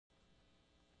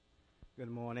Good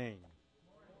morning.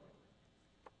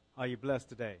 Are you blessed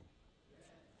today?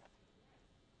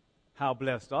 How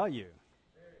blessed are you?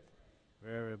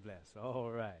 Very blessed.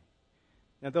 All right.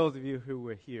 Now, those of you who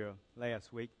were here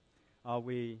last week,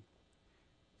 we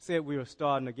said we were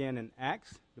starting again in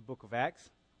Acts, the book of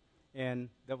Acts. And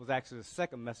that was actually the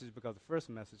second message because the first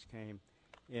message came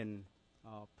in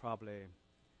probably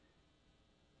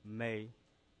May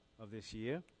of this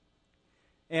year.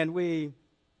 And we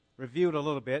reviewed a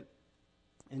little bit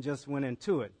and just went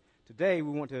into it. Today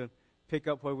we want to pick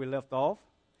up where we left off.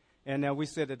 And now we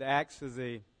said that Acts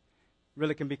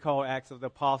really can be called Acts of the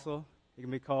Apostle. It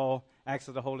can be called Acts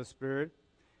of the Holy Spirit.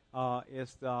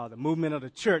 It's the movement of the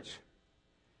church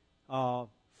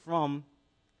from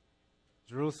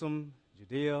Jerusalem,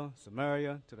 Judea,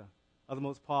 Samaria, to the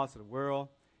othermost parts of the world.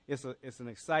 It's an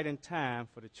exciting time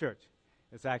for the church.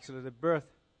 It's actually the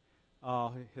birth,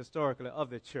 historically, of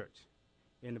the church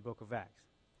in the book of Acts.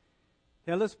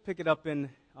 Now let's pick it up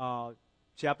in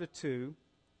chapter 2,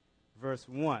 verse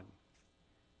 1.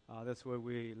 That's where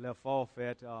we left off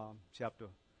at chapter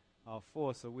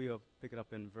 4, so we'll pick it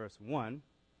up in verse 1.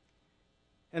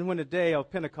 And when the day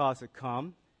of Pentecost had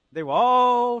come, they were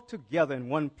all together in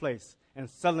one place, and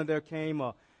suddenly there came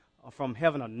from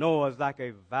heaven a noise like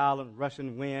a violent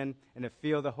rushing wind, and it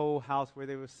filled the whole house where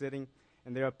they were sitting,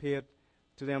 and there appeared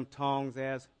to them tongues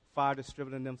as fire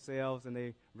distributing themselves, and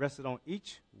they rested on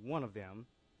each one of them,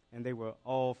 and they were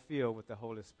all filled with the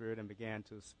Holy Spirit and began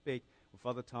to speak with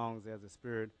other tongues as the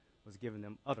Spirit was giving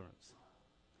them utterance.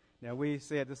 Now, we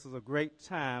said this is a great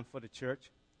time for the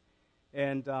church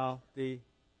and the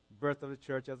birth of the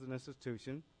church as an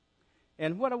institution.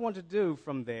 And what I want to do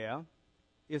from there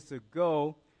is to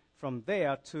go from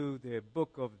there to the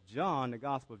book of John, the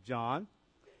Gospel of John,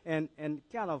 and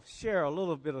kind of share a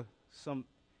little bit of some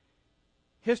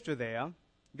history there,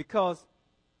 because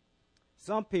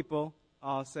some people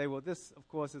say, well, this, of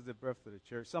course, is the birth of the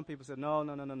church. Some people say, no.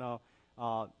 The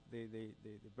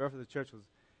birth of the church was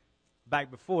back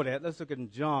before that. Let's look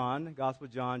at John, Gospel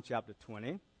of John, chapter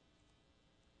 20.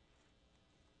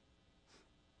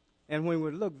 And when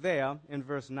we look there in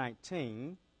verse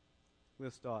 19, we'll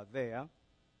start there.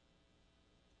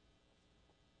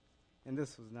 And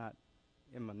this was not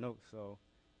in my notes, so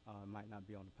it might not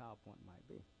be on the PowerPoint, it might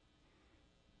be.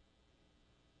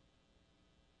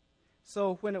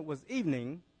 So when it was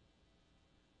evening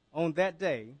on that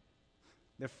day,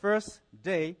 the first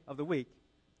day of the week,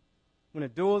 when the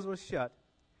doors were shut,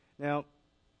 now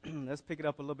let's pick it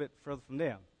up a little bit further from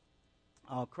there.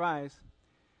 Christ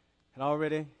had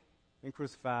already been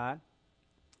crucified.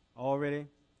 Already,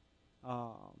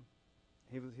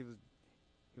 he was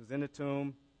in the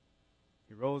tomb.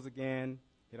 He rose again.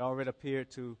 He had already appeared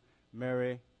to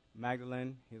Mary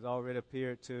Magdalene. He had already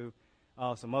appeared to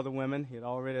some other women. He had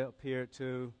already appeared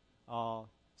to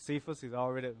Cephas. He's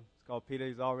called Peter.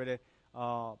 He's already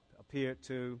appeared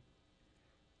to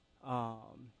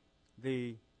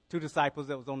the two disciples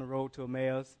that was on the road to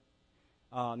Emmaus.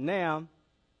 Now,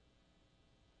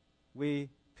 we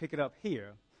pick it up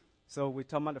here. So we're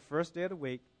talking about the first day of the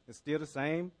week. It's still the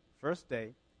same first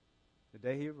day, the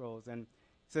day he arose. And it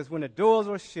says, when the doors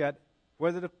were shut,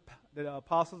 where the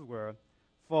apostles were,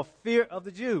 for fear of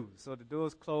the Jews. So the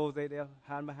doors closed. They're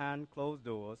hiding behind closed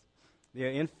doors.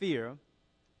 They're in fear.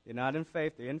 They're not in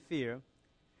faith. They're in fear.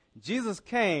 Jesus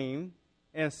came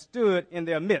and stood in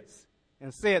their midst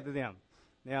and said to them.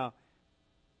 Now,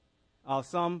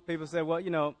 some people say,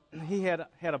 well, he had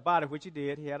a body, which he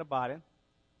did. He had a body.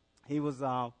 He was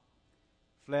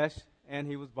flesh and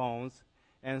he was bones.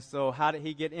 And so how did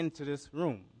he get into this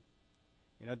room?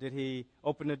 Did he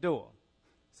open the door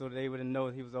so they wouldn't know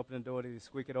he was opening the door? Did he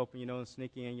squeak it open, and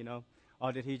sneak in,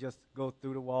 Or did he just go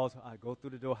through the walls, go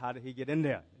through the door? How did he get in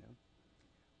there,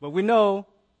 But we know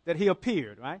that he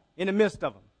appeared, right, in the midst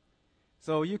of them.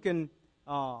 So you can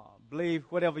believe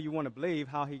whatever you want to believe,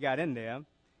 how he got in there.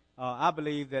 I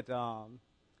believe that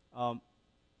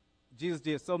Jesus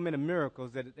did so many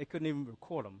miracles that they couldn't even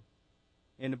record them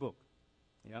in the book.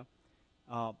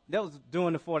 That was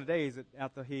during the 40 days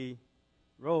after he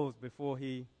rose, before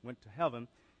he went to heaven.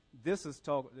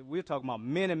 We're talking about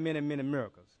many, many, many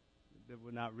miracles that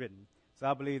were not written. So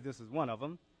I believe this is one of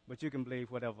them, but you can believe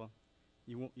whatever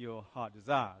your heart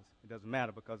desires. It doesn't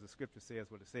matter, because the scripture says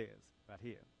what it says right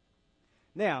here.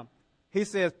 Now, he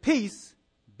says, peace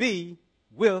be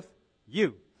with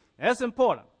you. That's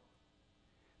important.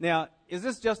 Now, is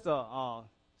this just a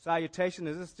salutation?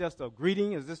 Is this just a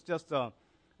greeting? Is this just a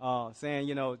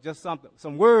saying, just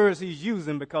some words he's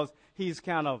using because he's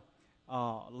kind of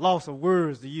loss of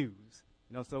words to use?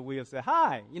 So we'll say,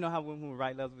 hi. How when we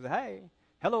write letters, we say, hey,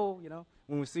 hello,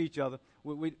 when we see each other.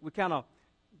 We kind of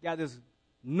got this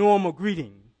normal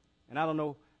greeting. And I don't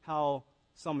know how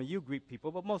some of you greet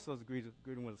people, but most of us greet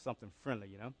them with something friendly,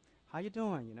 you know. How you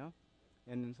doing, you know?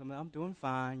 And then I'm doing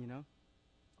fine, you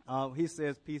know. He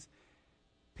says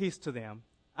peace to them.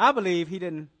 I believe he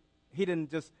didn't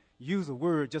just use a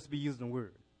word just to be using a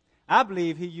word. I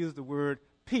believe he used the word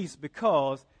peace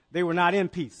because they were not in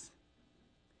peace.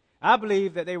 I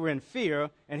believe that they were in fear,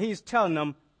 and he's telling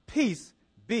them, peace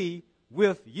be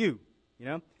with you, you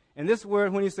know. And this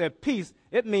word, when he said peace,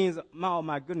 it means, oh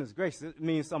my goodness gracious, it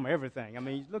means some of everything. I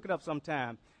mean, you look it up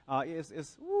sometime.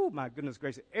 My goodness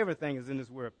gracious, everything is in this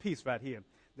word peace right here.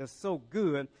 That's so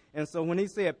good. And so when he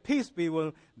said peace be,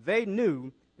 well, they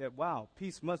knew that, wow,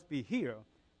 peace must be here.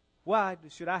 Why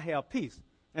should I have peace?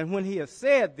 And when he had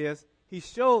said this, he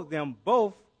showed them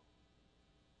both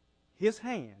his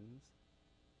hands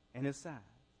and his side.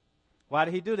 Why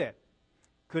did he do that?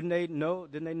 Didn't they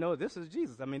know this is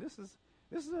Jesus? I mean,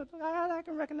 I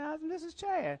can recognize him. This is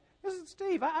Chad. This is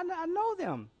Steve. I know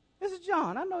them. This is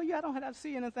John. I know you. I don't have to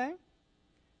see anything.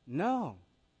 No.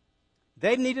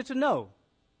 They needed to know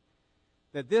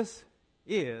that this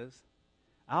is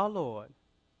our Lord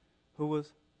who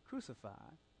was crucified,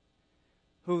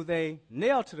 who they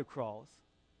nailed to the cross,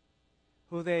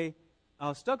 who they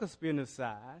stuck a spear in his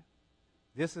side.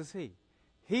 This is he.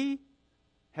 He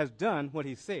has done what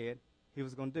he said he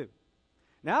was going to do.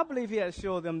 Now, I believe he had to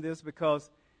show them this because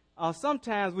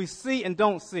sometimes we see and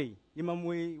don't see. You remember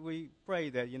we pray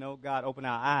that, you know, God open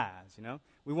our eyes, you know.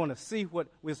 We want to see what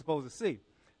we're supposed to see.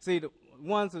 See, the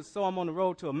ones that saw him on the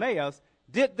road to Emmaus,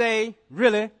 did they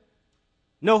really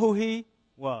know who he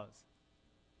was?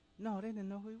 No, they didn't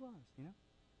know who he was, you know.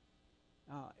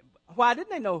 Why didn't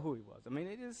they know who he was? I mean,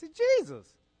 they didn't see Jesus.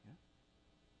 Yeah?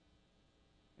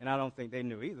 And I don't think they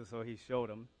knew either, so he showed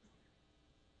them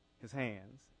his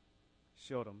hands,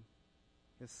 showed them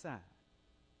his side.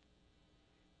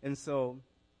 And so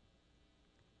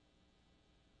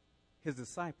his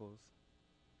disciples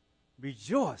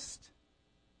rejoiced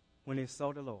when they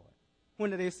saw the Lord.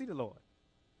 When did they see the Lord?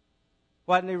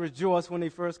 Why didn't they rejoice when they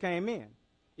first came in,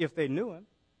 if they knew him?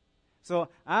 So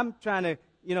I'm trying to,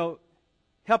 you know,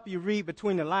 help you read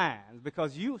between the lines,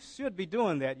 because you should be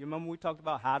doing that. You remember we talked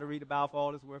about how to read the Bible for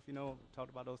all it's worth, you know, we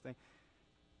talked about those things.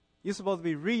 You're supposed to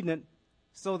be reading it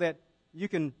so that you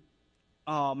can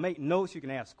make notes, you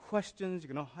can ask questions, you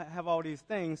can have all these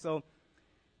things. So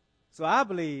I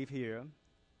believe here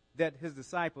that his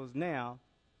disciples now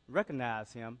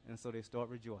recognize him, and so they start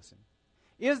rejoicing.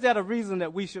 Is that a reason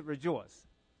that we should rejoice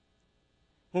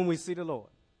when we see the Lord?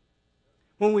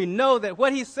 When we know that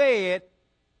what he said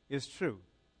is true.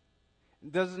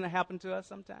 Doesn't it happen to us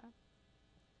sometimes?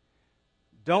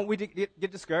 Don't we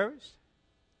get discouraged?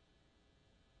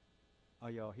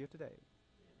 Are y'all here today?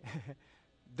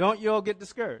 Don't y'all get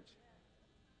discouraged?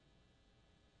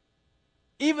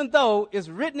 Even though it's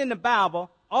written in the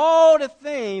Bible, all the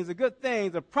things, the good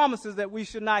things, the promises that we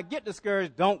should not get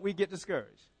discouraged, don't we get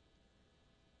discouraged?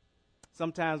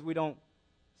 Sometimes we don't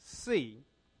see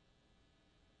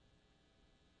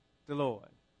the Lord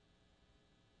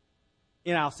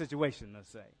in our situation, let's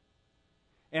say.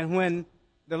 And when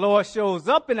the Lord shows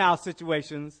up in our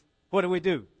situations, what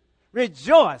do?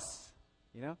 Rejoice.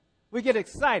 You know, we get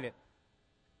excited.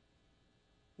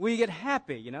 We get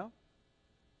happy, you know.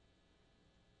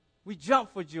 We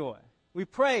jump for joy. We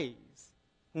praise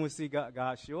when we see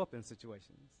God show up in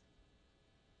situations.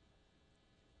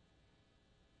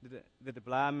 Did the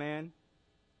blind man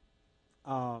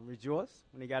rejoice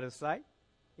when he got his sight?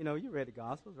 You know, you read the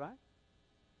Gospels, right?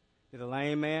 Did the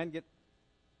lame man get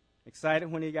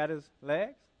excited when he got his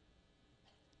legs?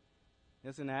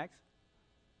 That's in Acts.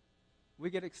 We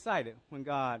get excited when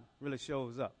God really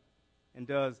shows up and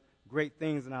does great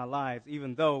things in our lives,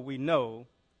 even though we know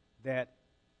that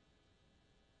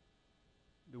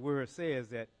the Word says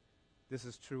that this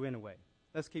is true anyway.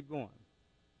 Let's keep going.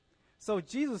 So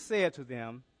Jesus said to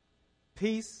them,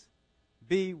 peace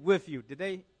be with you. Did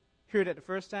they hear that the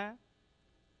first time?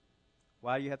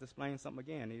 Why do you have to explain something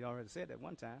again? He already said that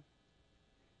one time.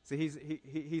 See,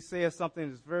 he says something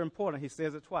that's very important. He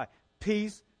says it twice.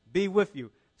 Peace be with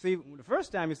you. See, the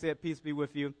first time he said peace be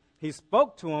with you, he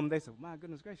spoke to them. They said, my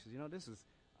goodness gracious, you know, this is,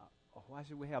 why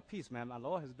should we have peace, man? My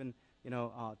Lord has been,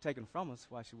 taken from us.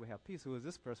 Why should we have peace? Who is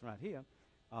this person right here?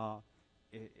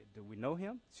 Do we know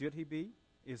him? Should he be?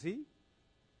 Is he?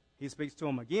 He speaks to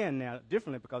them again now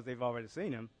differently because they've already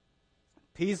seen him.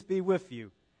 Peace be with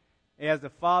you. As the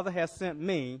Father has sent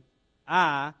me,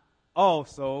 I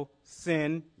also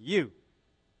send you.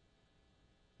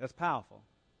 That's powerful.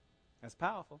 That's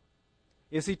powerful.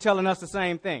 Is he telling us the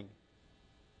same thing?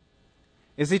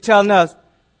 Is he telling us,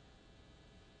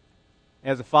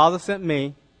 as the Father sent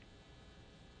me,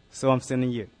 so I'm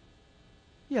sending you.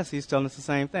 Yes, he's telling us the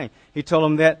same thing. He told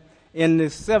them that in the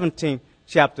 17th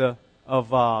chapter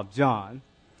of John.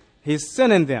 He's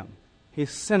sending them.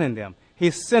 He's sending them.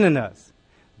 He's sending us.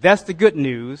 That's the good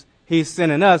news. He's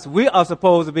sending us. We are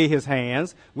supposed to be his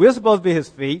hands. We're supposed to be his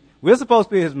feet. We're supposed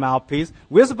to be his mouthpiece.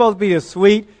 We're supposed to be the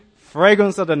sweet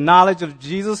fragrance of the knowledge of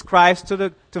Jesus Christ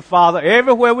to Father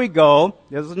everywhere we go.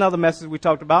 There's another message we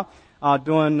talked about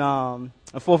during the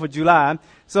 4th of July.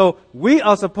 So we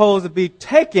are supposed to be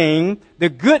taking the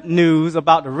good news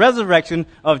about the resurrection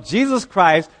of Jesus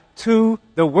Christ to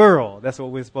the world. That's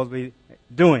what we're supposed to be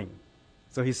doing.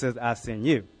 So he says, I send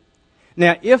you.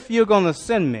 Now, if you're going to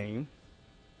send me,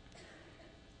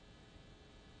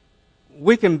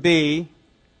 we can be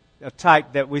a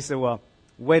type that we say, well,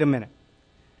 wait a minute.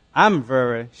 I'm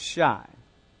very shy.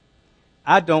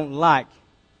 I don't like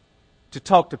to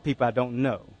talk to people I don't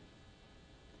know.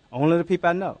 Only the people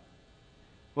I know.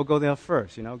 We'll go there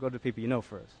first, go to the people you know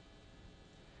first.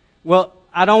 Well,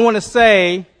 I don't want to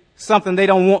say something they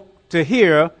don't want to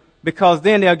hear because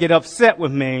then they'll get upset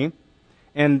with me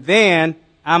and then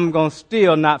I'm going to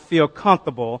still not feel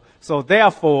comfortable. So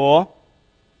therefore,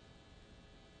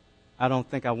 I don't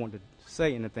think I want to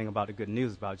say anything about the good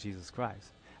news about Jesus Christ.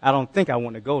 I don't think I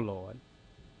want to go, Lord.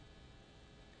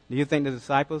 Do you think the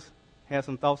disciples had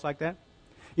some thoughts like that?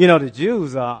 The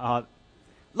Jews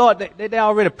Lord, they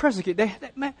already persecuted.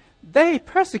 They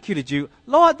persecuted you.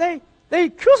 Lord, they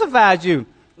crucified you.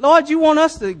 Lord, you want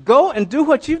us to go and do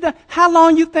what you've done? How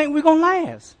long you think we're going to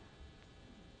last?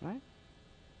 Right?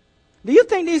 Do you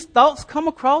think these thoughts come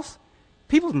across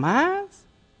people's minds?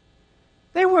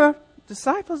 They were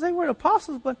disciples, they were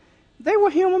apostles, but they were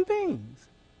human beings.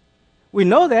 We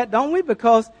know that, don't we?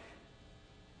 Because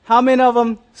how many of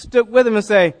them stood with him and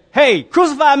say, hey,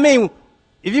 crucify me.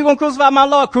 If you're going to crucify my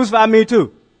Lord, crucify me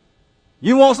too.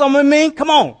 You want something with me? Come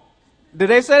on. Did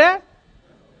they say that?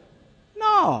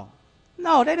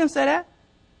 No, they didn't say that.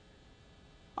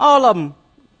 All of them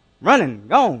running,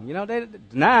 gone. They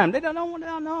deny him. They don't want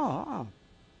to know.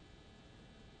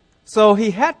 So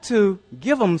he had to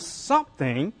give them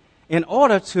something in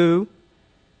order to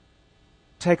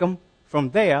take them from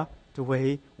there to where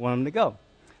he wanted them to go.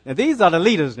 Now, these are the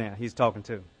leaders now he's talking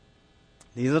to.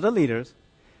 These are the leaders.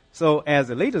 So as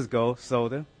the leaders go, so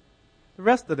the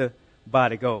rest of the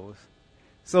body goes.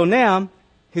 So now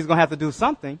he's going to have to do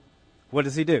something. What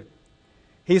does he do?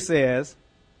 He says,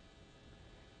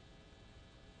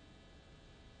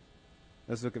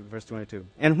 let's look at verse 22.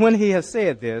 And when he has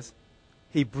said this,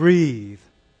 he breathed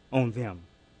on them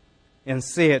and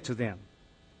said to them,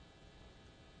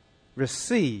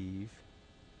 receive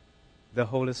the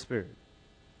Holy Spirit.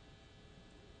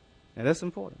 Now that's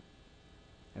important.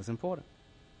 That's important.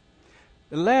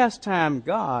 The last time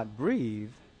God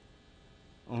breathed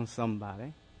on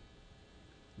somebody,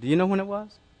 do you know when it was?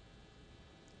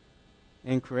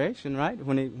 In creation, right?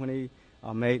 When he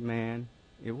made man,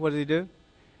 what did he do?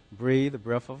 Breathe the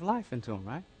breath of life into him,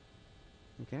 right?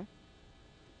 Okay.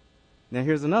 Now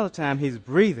here's another time he's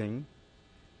breathing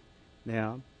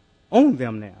now on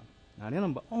them now. Not in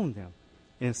them, but on them.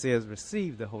 And it says,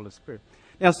 receive the Holy Spirit.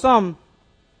 Now some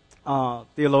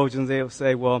theologians, they'll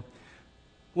say, well,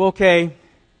 okay,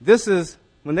 this is,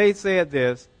 when they said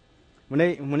this, when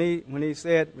he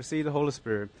said receive the Holy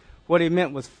Spirit, what he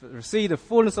meant was receive the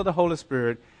fullness of the Holy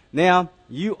Spirit. Now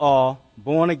you are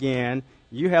born again.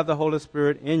 You have the Holy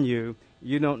Spirit in you.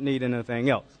 You don't need anything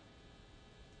else.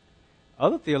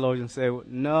 Other theologians say,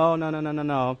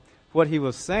 no. What he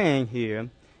was saying here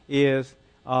is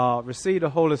receive the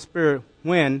Holy Spirit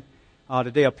when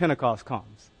the day of Pentecost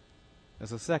comes.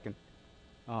 That's a second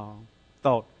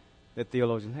thought that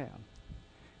theologians have.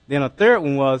 Then a third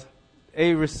one was,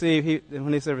 when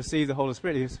he said receive the Holy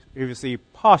Spirit, he received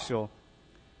partial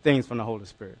things from the Holy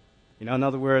Spirit. In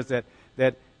other words,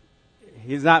 that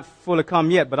he's not fully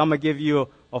come yet, but I'm going to give you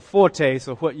a foretaste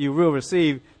of what you will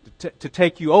receive to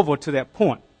take you over to that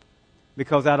point,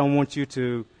 because I don't want you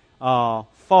to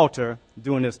falter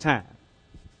during this time.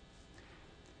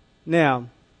 Now,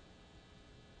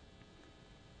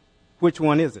 which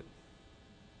one is it?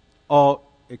 Or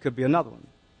it could be another one.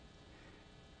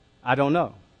 I don't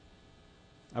know.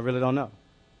 I really don't know.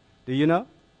 Do you know?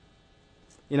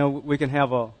 We can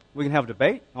have a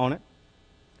debate on it,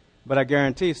 but I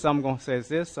guarantee some going to say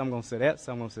this, some going to say that,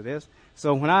 some going to say this.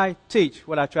 So when I teach,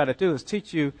 what I try to do is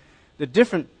teach you the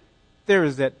different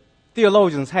theories that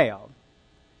theologians have,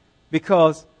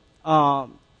 because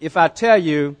if I tell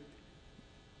you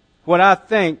what I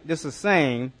think this is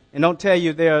saying and don't tell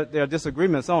you there are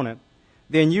disagreements on it,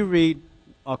 then you read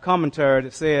a commentary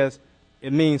that says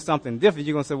it means something different.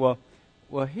 You're going to say, well,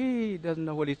 well, he doesn't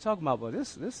know what he's talking about, but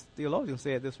this theologian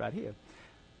said this right here.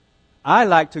 I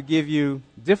like to give you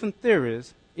different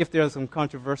theories if there are some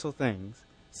controversial things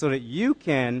so that you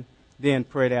can then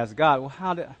pray to ask God,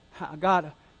 well,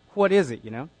 God, what is it,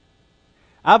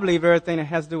 I believe everything that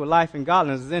has to do with life and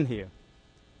godliness is in here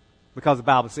because the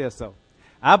Bible says so.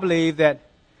 I believe that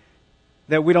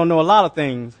we don't know a lot of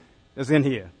things that's in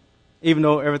here. Even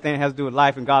though everything that has to do with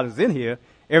life and godliness is in here,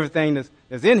 everything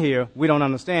that's in here we don't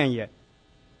understand yet.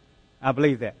 I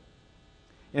believe that.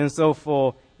 And so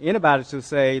for anybody to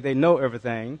say they know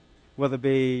everything, whether it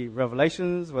be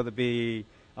Revelations, whether it be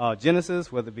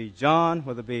Genesis, whether it be John,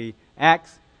 whether it be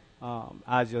Acts,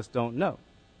 I just don't know.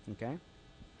 Okay?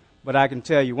 But I can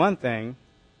tell you one thing,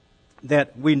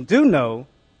 that we do know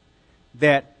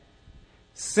that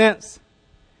since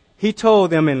he told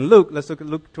them in Luke, let's look at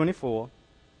Luke 24,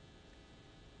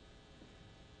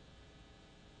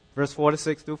 verse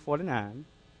 46 through 49.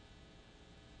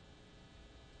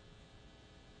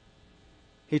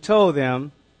 He told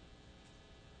them,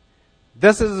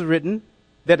 "Thus it is written,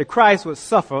 that the Christ would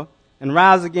suffer and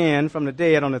rise again from the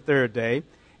dead on the third day,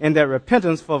 and that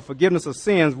repentance for forgiveness of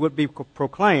sins would be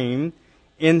proclaimed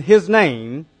in his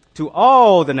name to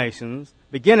all the nations,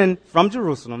 beginning from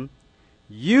Jerusalem.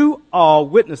 You are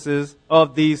witnesses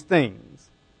of these things.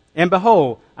 And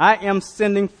behold, I am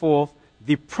sending forth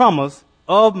the promise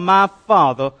of my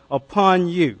Father upon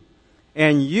you.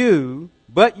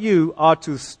 But you are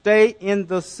to stay in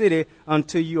the city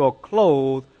until you are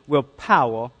clothed with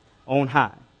power on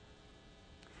high."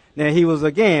 Now he was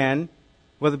again,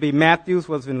 whether it be Matthew,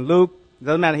 whether it be Luke,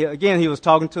 doesn't matter. Again, he was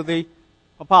talking to the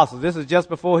apostles. This is just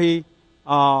before he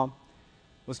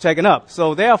was taken up.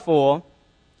 So therefore,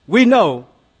 we know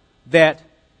that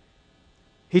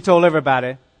he told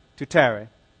everybody to tarry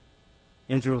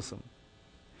in Jerusalem.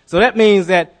 So that means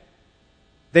that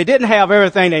they didn't have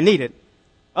everything they needed.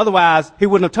 Otherwise, he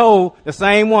wouldn't have told the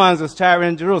same ones as tarry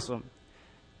in Jerusalem.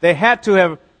 They had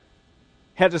to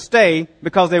stay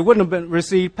because they wouldn't have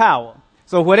received power.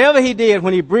 So whatever he did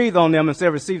when he breathed on them and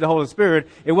said receive the Holy Spirit,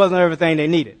 it wasn't everything they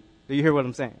needed. Do you hear what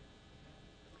I'm saying?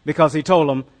 Because he told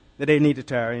them that they need to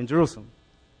tarry in Jerusalem.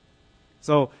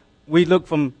 So we look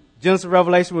from Genesis to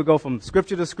Revelation, we go from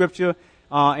scripture to scripture,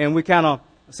 and we kind of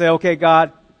say, okay,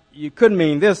 God, you couldn't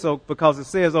mean this, so because it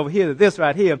says over here, this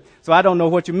right here, so I don't know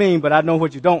what you mean, but I know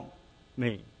what you don't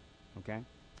mean. Okay?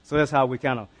 So that's how we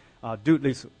kind of do, at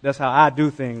least that's how I do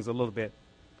things a little bit,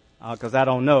 because I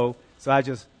don't know. So I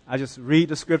just read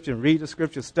the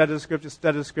scripture, study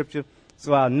the scripture,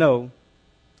 so I know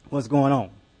what's going on.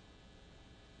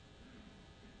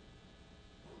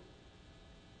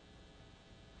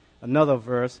 Another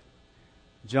verse,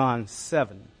 John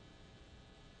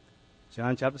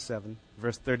chapter 7,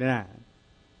 verse 39.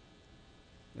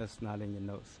 That's not in your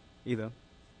notes either.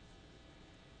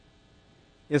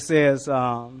 It says,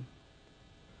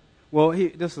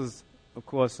 this is, of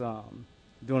course,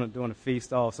 during a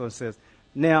feast also. It says,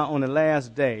 "Now on the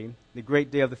last day, the great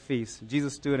day of the feast,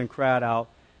 Jesus stood and cried out,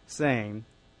 saying,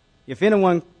 'If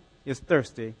anyone is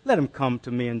thirsty, let him come to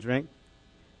me and drink.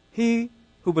 He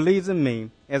who believes in me,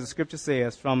 as the scripture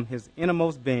says, from his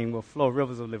innermost being will flow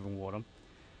rivers of living water.'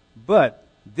 But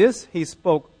this he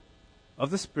spoke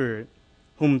of the Spirit,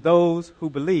 whom those who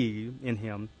believe in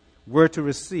him were to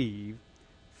receive,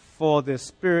 for the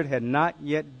Spirit had not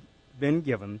yet been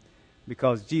given,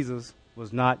 because Jesus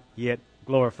was not yet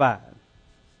glorified."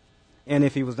 And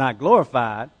if he was not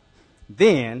glorified,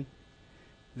 then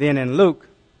in Luke,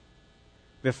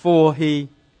 before he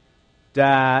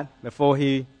died, before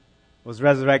he was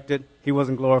resurrected, he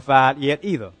wasn't glorified yet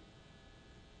either.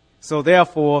 So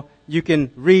therefore, you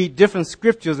can read different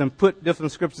scriptures and put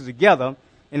different scriptures together.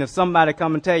 And if somebody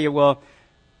come and tell you, well,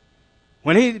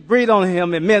 when he breathed on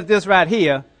him, it meant this right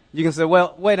here, you can say,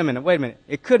 well, wait a minute.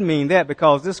 It could mean that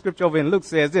because this scripture over in Luke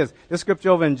says this. This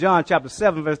scripture over in John chapter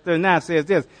 7, verse 39 says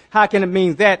this. How can it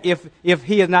mean that if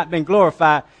he has not been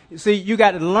glorified? See, you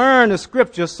got to learn the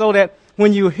scripture so that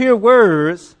when you hear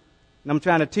words, and I'm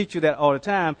trying to teach you that all the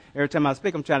time. Every time I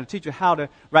speak, I'm trying to teach you how to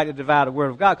rightly divide the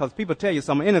word of God, because people tell you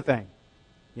anything,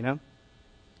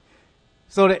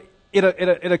 so that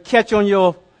it'll catch on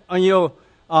your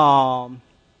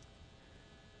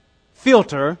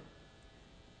filter.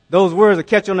 Those words will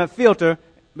catch on that filter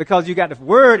because you got the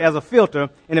word as a filter,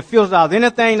 and it filters out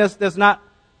anything that's not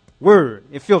word.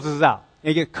 It filters it out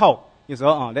and you get caught. You say,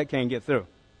 that can't get through.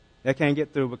 That can't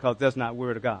get through because that's not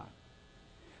word of God.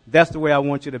 That's the way I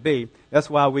want you to be. That's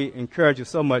why we encourage you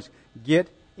so much. Get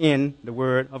in the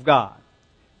Word of God.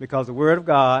 Because the Word of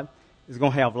God is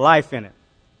going to have life in it.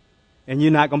 And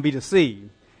you're not going to be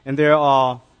deceived. And there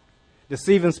are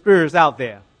deceiving spirits out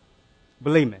there.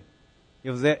 Believe me. It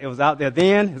was out there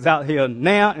then, it's out here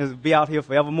now, and it'll be out here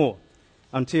forevermore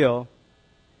until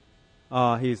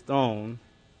he's thrown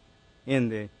in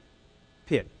the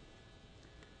pit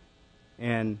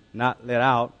and not let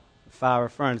out. The fiery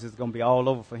furnace is going to be all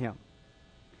over for him.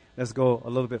 Let's go a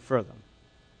little bit further.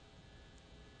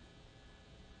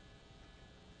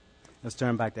 Let's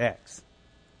turn back to Acts.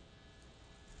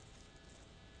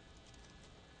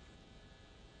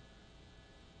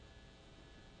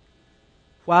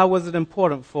 Why was it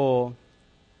important for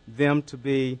them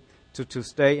to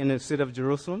stay in the city of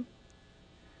Jerusalem?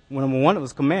 Well, number one, it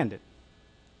was commanded.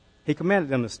 He commanded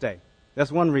them to stay.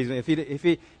 That's one reason.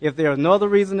 If there was no other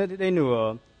reason that they knew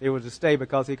of, they were to stay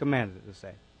because he commanded it to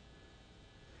stay.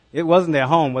 It wasn't their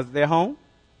home. Was it their home?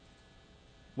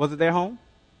 Was it their home?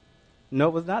 No,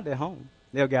 it was not their home.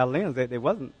 They were Galileans. They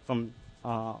wasn't from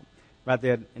right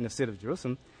there in the city of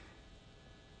Jerusalem.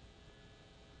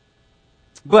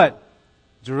 But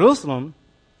Jerusalem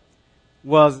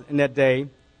was, in that day,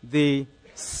 the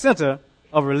center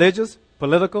of religious,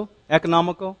 political,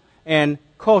 economical, and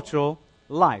cultural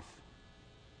life.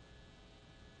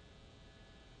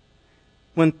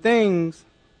 When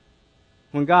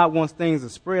God wants things to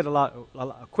spread a lot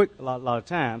of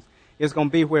times, it's going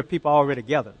to be where people are already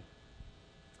gathered.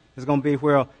 It's going to be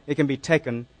where it can be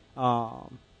taken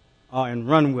and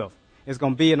run with. It's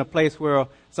going to be in a place where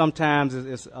sometimes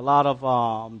it's a lot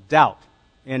of doubt.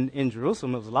 In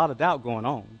Jerusalem, there was a lot of doubt going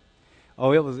on.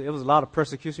 Oh, it was a lot of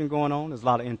persecution going on. There's a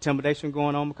lot of intimidation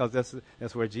going on because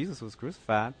that's where Jesus was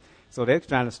crucified. So they're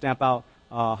trying to stamp out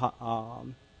all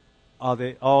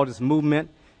this movement,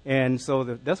 and so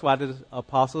that's why the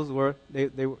apostles were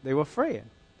afraid,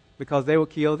 because they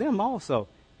would kill them also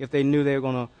if they knew they were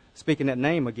going to speak in that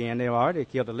name again. They already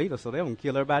killed the leader, so they were going to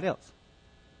kill everybody else.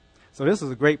 So this is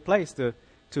a great place to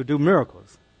do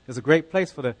miracles. It's a great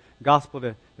place for the gospel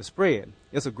to spread.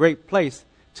 It's a great place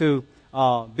to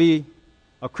be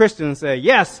a Christian and say,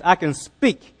 yes, I can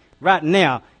speak right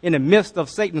now in the midst of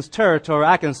Satan's territory.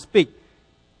 I can speak.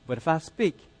 But if I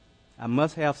speak, I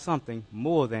must have something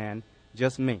more than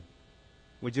just me.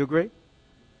 Would you agree?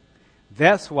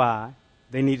 That's why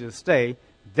they needed to stay.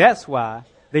 That's why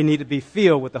they need to be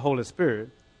filled with the Holy Spirit,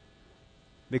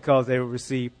 because they will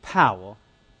receive power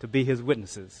to be his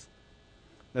witnesses.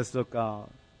 Let's look a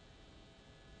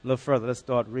little further. Let's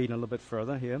start reading a little bit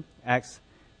further here. Acts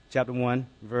chapter 1,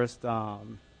 verse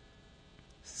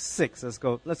 6. Let's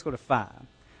go to 5.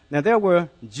 Now there were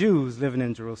Jews living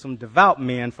in Jerusalem, devout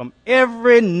men from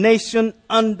every nation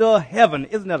under heaven.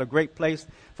 Isn't that a great place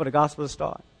for the gospel to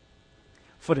start?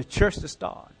 For the church to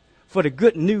start? For the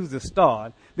good news to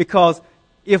start? Because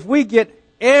if we get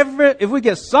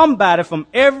somebody from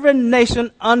every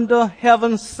nation under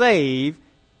heaven saved,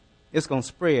 it's going to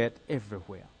spread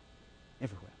everywhere.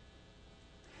 Everywhere.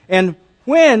 And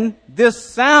when this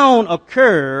sound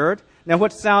occurred, now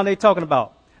what sound are they talking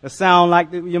about? A sound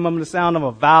like, you remember the sound of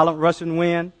a violent rushing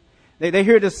wind? They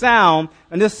hear the sound,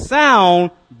 and this sound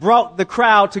brought the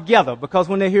crowd together, because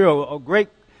when they hear a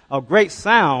great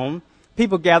sound,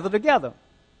 people gather together.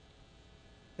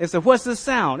 They said, what's this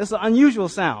sound? It's an unusual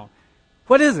sound.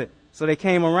 What is it? So they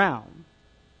came around.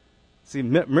 See,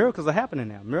 miracles are happening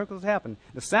now. Miracles are happening.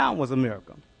 The sound was a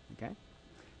miracle. Okay.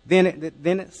 Then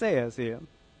it says here,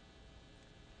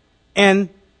 and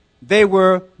they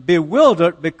were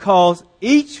bewildered because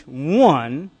each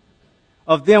one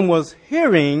of them was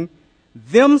hearing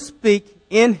them speak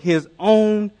in his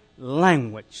own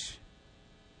language.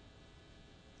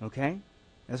 Okay?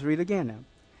 Let's read again now.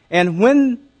 And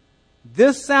when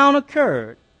this sound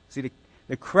occurred, see,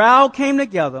 the crowd came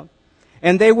together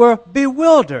and they were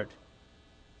bewildered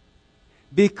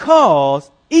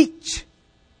because each,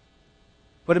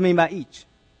 what do I mean by each?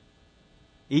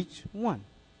 Each one.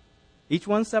 Each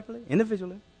one separately,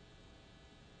 individually.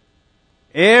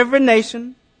 Every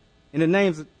nation, and the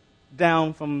names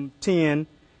down from 10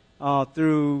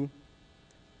 through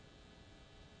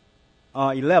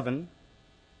 11.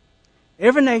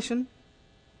 Every nation,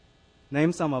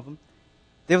 name some of them,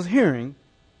 they was hearing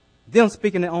them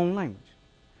speaking their own language.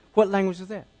 What language is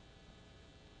that?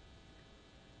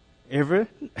 Every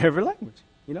language,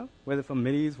 whether from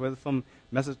Mideast, whether from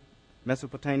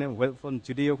Mesopotamia, whether from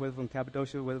Judea, whether from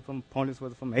Cappadocia, whether from Pontus,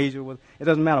 whether from Asia. It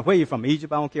doesn't matter where you're from.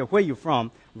 Egypt, I don't care where you're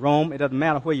from. Rome, it doesn't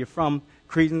matter where you're from.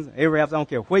 Cretans, Arabs, I don't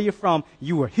care where you're from.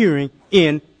 You were hearing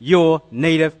in your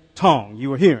native tongue. You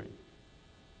were hearing.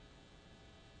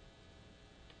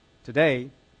 Today,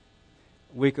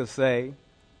 we could say,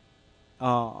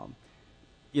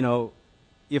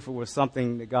 if it was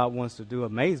something that God wants to do,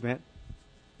 amazement,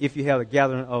 if you have a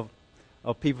gathering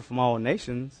of people from all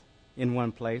nations in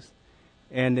one place,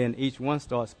 and then each one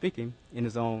starts speaking in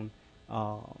his own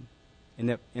in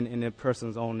that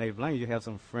person's own native language. You have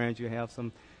some French, you have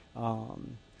some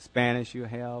Spanish, you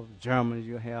have German,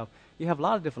 you have a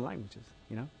lot of different languages,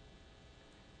 you know.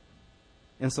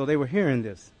 And so they were hearing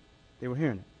this. They were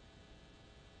hearing it.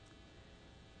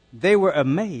 They were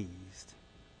amazed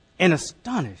and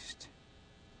astonished.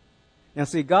 Now,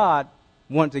 see, God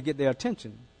wanted to get their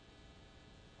attention.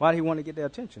 Why did he want to get their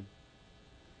attention?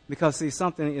 Because, see,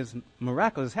 something is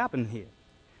miraculous happening here.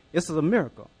 This is a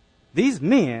miracle. These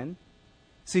men,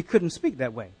 see, couldn't speak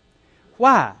that way.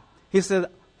 Why? He said,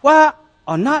 why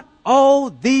are not all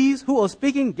these who are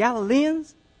speaking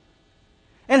Galileans?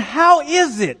 And how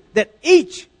is it that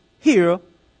each hear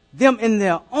them in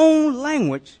their own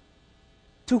language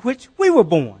to which we were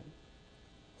born?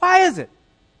 Why is it?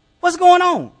 What's going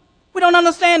on? We don't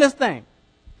understand this thing.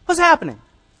 What's happening?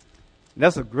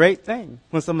 That's a great thing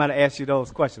when somebody asks you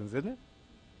those questions, isn't it?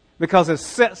 Because it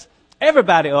sets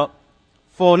everybody up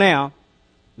for now.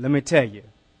 Let me tell you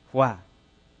why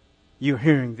you're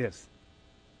hearing this.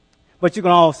 But you're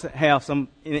going to also have some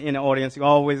in the audience. You're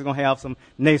always going to have some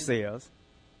naysayers.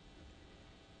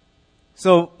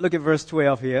 So look at verse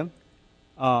 12 here.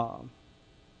 Well,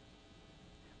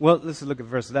 let's look at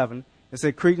verse 11. It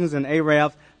said, Cretans and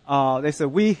Arabs, they said,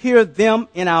 we hear them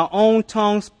in our own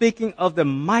tongue speaking of the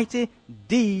mighty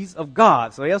deeds of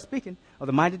God. So they're speaking of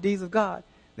the mighty deeds of God.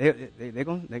 They're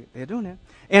doing that.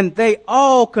 And they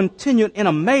all continued in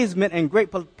amazement and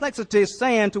great perplexity,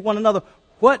 saying to one another,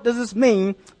 what does this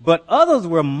mean? But others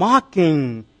were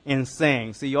mocking and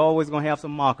saying. See, you're always going to have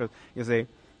some mockers. You see,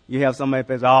 you have somebody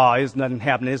that says, oh, there's nothing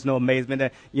happening. There's no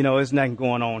amazement. There's nothing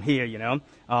going on here,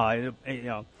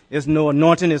 There's no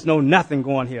anointing. There's no nothing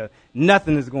going here.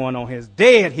 Nothing is going on here. It's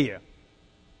dead here.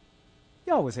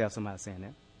 You always have somebody saying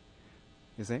that.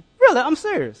 You see? Really, I'm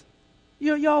serious.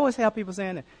 You always have people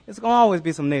saying that. It's going to always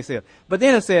be some naysayers. But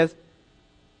then it says,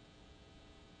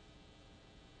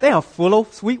 they are full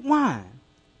of sweet wine.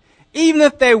 Even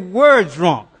if they were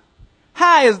drunk,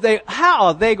 how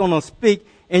are they going to speak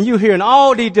and you hearing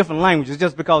all these different languages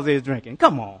just because they're drinking?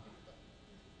 Come on.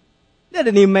 That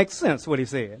didn't even make sense what he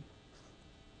said.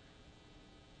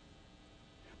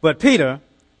 But Peter,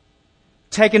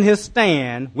 taking his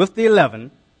stand with the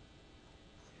 11,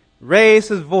 raised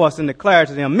his voice and declared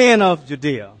to them, men of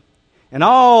Judea, and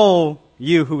all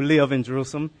you who live in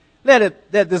Jerusalem,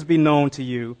 let this be known to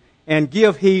you, and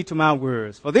give heed to my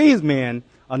words. For these men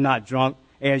are not drunk,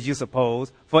 as you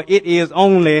suppose, for it is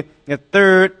only the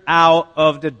third hour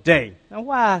of the day. Now,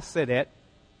 why I say that?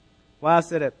 Why I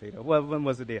say that, Peter? When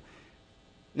was it there?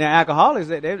 Now, alcoholics,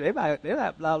 they might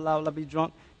be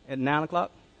drunk at 9 o'clock,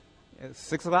 at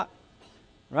 6 o'clock,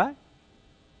 right?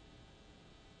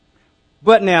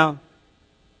 But now,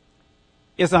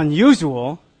 it's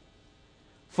unusual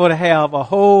to have a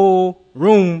whole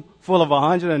room full of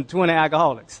 120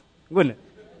 alcoholics, wouldn't it?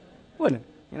 Wouldn't it?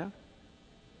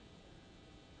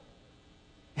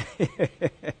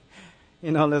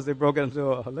 Unless they broke into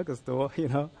a liquor store,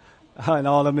 and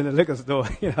all of them in the liquor store,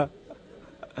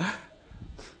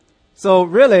 So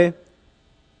really,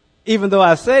 even though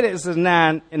I say that this is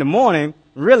 9 in the morning,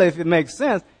 really, if it makes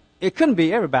sense,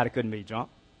 everybody couldn't be drunk.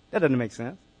 That doesn't make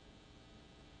sense.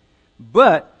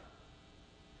 But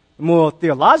the more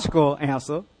theological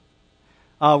answer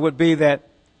would be that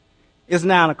it's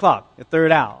 9 o'clock, the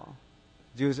third hour.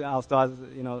 Jewish hour starts,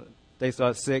 they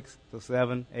start 6 to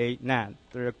 7, 8, 9.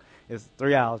 It's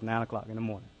 3 hours, 9 o'clock in the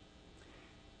morning.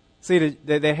 See,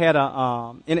 they had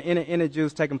in the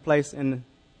Jews taking place in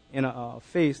a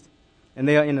feast, and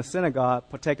they are in the synagogue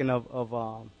partaking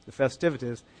of the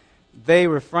festivities. They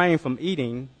refrain from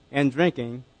eating and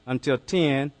drinking until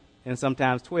 10 and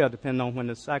sometimes 12, depending on when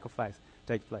the sacrifice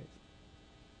takes place.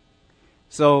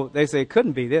 So they say it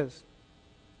couldn't be this,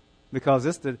 because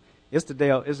it's the day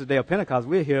of Pentecost.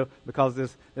 We're here because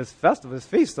this festival, this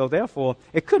feast. So therefore,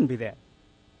 it couldn't be that.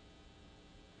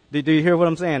 Do you hear what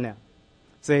I'm saying now?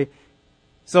 See,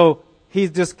 so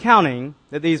he's discounting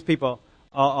that these people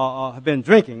have been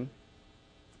drinking.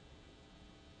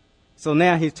 So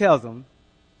now he tells them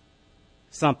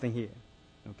something here,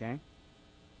 okay?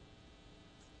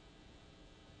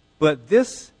 But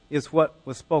this is what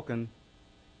was spoken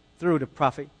through the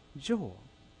prophet Joel.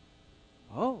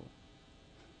 Oh.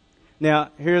 Now,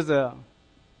 here's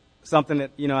something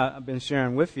that, I've been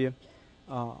sharing with you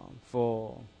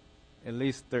for at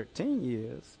least 13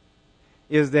 years,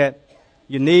 is that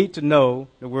you need to know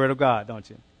the Word of God, don't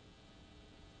you?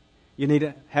 You need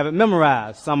to have it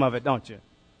memorized, some of it, don't you?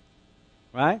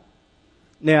 Right?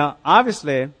 Now,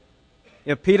 obviously,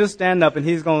 if Peter stand up and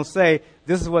he's going to say,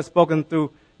 this is what's spoken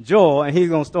through Joel, and he's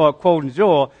going to start quoting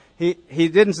Joel, he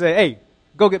didn't say, hey,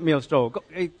 Go get me a stroll.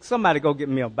 Hey, somebody go get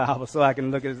me a Bible so I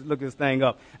can look this thing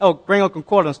up. Oh, bring a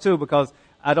concordance too, because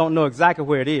I don't know exactly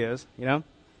where it is,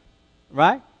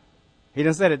 Right? He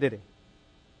didn't say it, did he?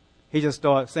 He just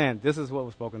started saying, this is what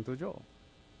was spoken through Joel.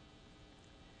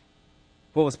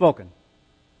 What was spoken?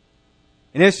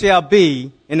 And it shall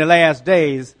be in the last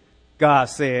days, God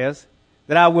says,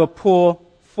 that I will pour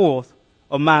forth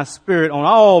of my spirit on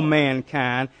all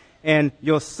mankind, and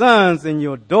your sons and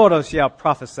your daughters shall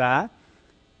prophesy.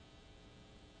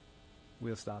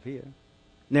 We'll stop here.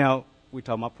 Now, we're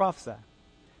talking about prophesy.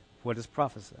 What is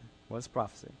prophesy? What is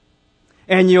prophecy?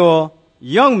 And your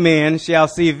young men shall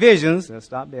see visions. Let's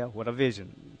stop there. What are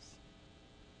visions?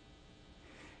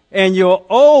 And your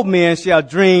old men shall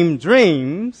dream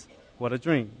dreams. What are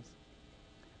dreams?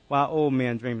 Why old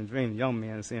men dreaming dreams, young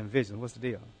men seeing visions? What's the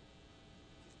deal?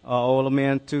 Are older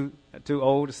men too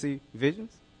old to see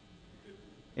visions?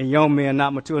 And young men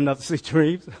not mature enough to see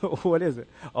dreams? What is it?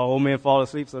 Old men fall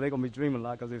asleep, so they're going to be dreaming a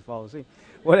lot because they fall asleep.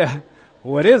 What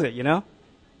is it,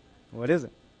 What is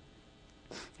it?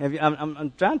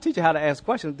 I'm trying to teach you how to ask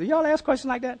questions. Do y'all ask questions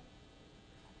like that?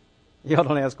 Y'all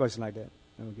don't ask questions like that.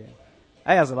 Okay.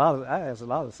 I ask a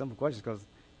lot of simple questions because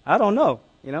I don't know,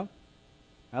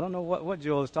 I don't know what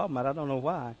Joel is talking about. I don't know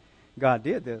why God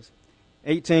did this.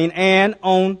 18, and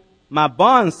on my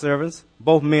bondservants,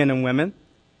 both men and women,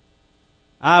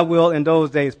 I will in those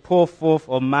days pour forth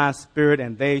of my spirit,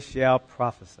 and they shall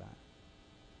prophesy.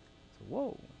 So,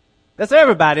 whoa. That's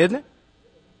everybody, isn't it?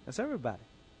 That's everybody.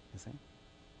 You see?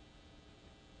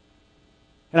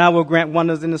 And I will grant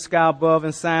wonders in the sky above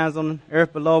and signs on the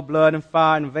earth below, blood and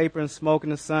fire and vapor and smoke,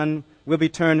 and the sun will be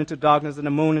turned into darkness and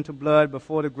the moon into blood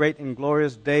before the great and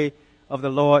glorious day of the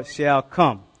Lord shall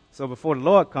come. So before the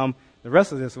Lord comes, the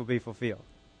rest of this will be fulfilled.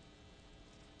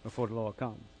 Before the Lord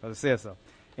comes, because it says so.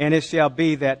 And it shall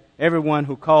be that everyone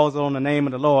who calls on the name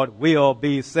of the Lord will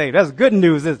be saved. That's good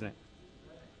news, isn't it?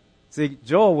 See,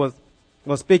 Joel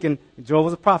was speaking. Joel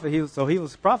was a prophet, he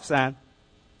was prophesying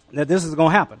that this is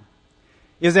going to happen.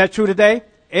 Is that true today?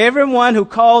 Everyone who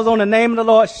calls on the name of the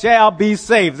Lord shall be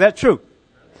saved. Is that true?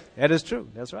 That is true.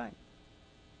 That's right.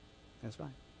 That's right.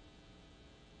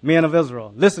 Men of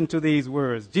Israel, listen to these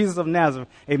words. Jesus of Nazareth,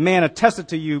 a man attested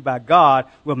to you by God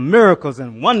with miracles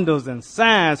and wonders and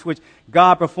signs which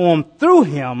God performed through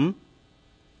him.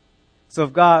 So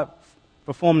if God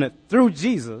performed it through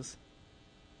Jesus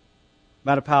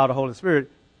by the power of the Holy Spirit,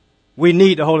 we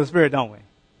need the Holy Spirit, don't we?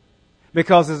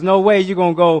 Because there's no way you're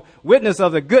going to go witness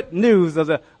of the good news of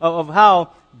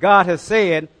how God has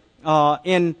said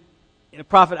in the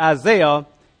prophet Isaiah,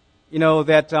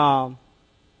 that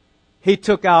he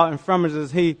took out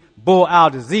infirmities, he bore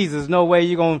out diseases. No way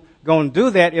you're going to do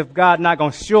that if God's not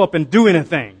going to show up and do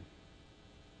anything.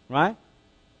 Right?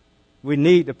 We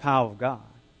need the power of God.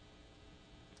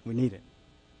 We need it.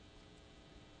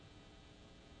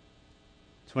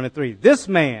 23. This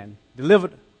man,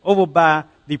 delivered over by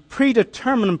the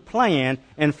predetermined plan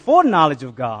and foreknowledge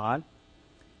of God,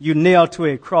 you nailed to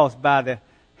a cross by the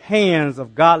hands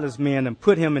of godless men and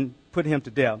put him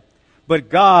to death. But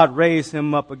God raised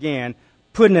him up again,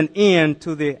 putting an end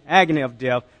to the agony of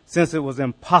death, since it was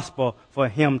impossible for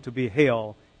him to be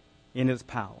held in his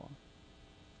power.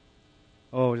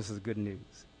 Oh, this is good news.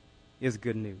 It's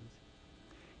good news.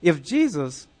 If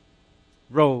Jesus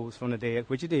rose from the dead,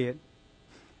 which he did,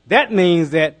 that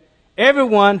means that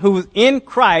everyone who's in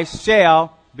Christ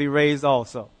shall be raised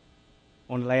also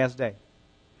on the last day.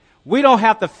 We don't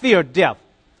have to fear death,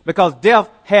 because death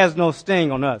has no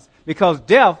sting on us. Because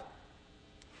death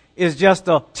is just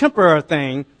a temporary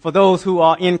thing for those who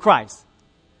are in Christ.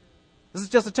 This is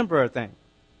just a temporary thing.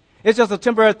 It's just a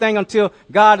temporary thing until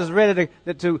God is ready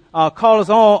to call us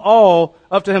all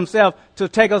up to himself to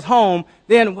take us home.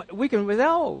 Then we can,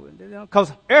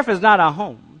 because earth is not our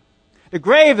home. The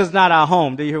grave is not our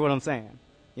home. Do you hear what I'm saying?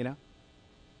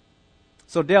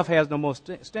 So death has no more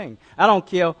sting. I don't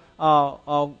care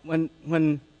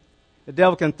when the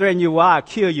devil can threaten you, well, I'll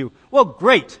kill you. Well,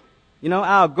 great.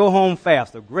 I'll go home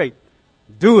faster. Great.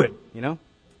 Do it.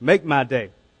 Make my day.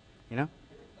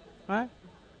 Right?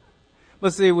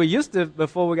 But see, we used to,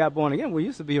 before we got born again, we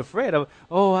used to be afraid of,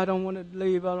 I don't want to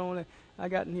leave. I don't want to, I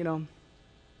got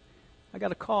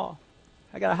a car.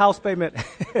 I got a house payment.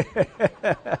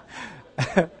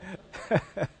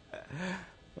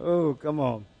 Oh, come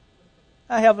on.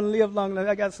 I haven't lived long enough.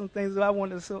 I got some things that I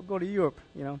want to go to Europe,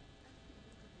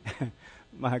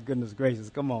 My goodness gracious,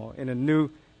 come on. In a new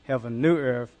heaven, new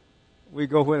earth, we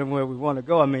go where we want to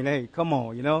go. I mean, hey, come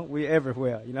on, we're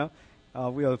everywhere,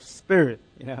 we are spirit,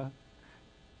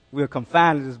 We're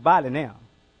confined to this body now,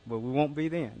 but we won't be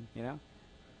then,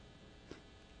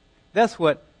 That's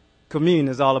what communion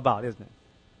is all about, isn't it?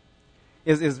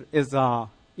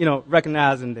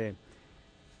 recognizing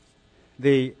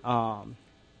the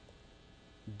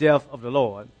death of the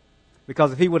Lord,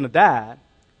 because if he wouldn't have died,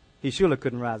 he surely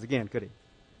couldn't rise again, could he?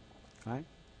 Right?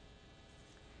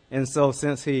 And so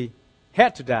since he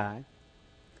had to die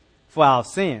for our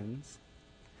sins,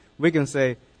 we can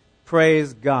say,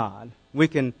 praise God. We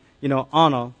can,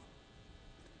 honor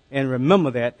and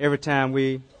remember that every time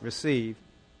we receive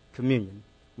communion.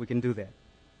 We can do that.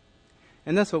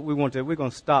 And that's what we want to do. We're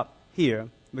going to stop here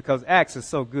because Acts is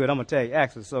so good. I'm going to tell you,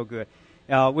 Acts is so good.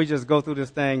 We just go through this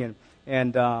thing,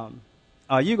 and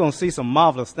you're going to see some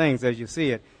marvelous things as you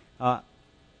see it. I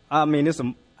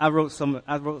wrote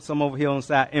some over here on the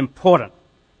side. Important.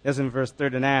 That's in verse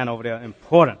 39 over there.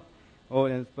 Important.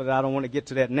 But I don't want to get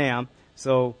to that now.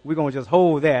 So we're going to just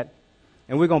hold that,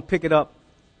 and we're going to pick it up.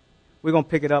 We're going to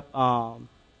pick it up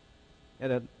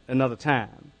at another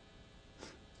time.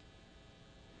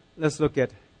 Let's look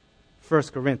at 1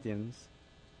 Corinthians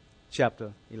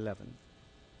chapter 11.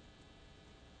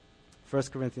 1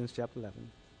 Corinthians chapter 11.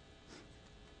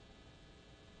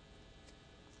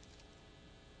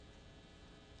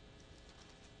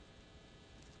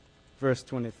 Verse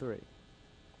 23.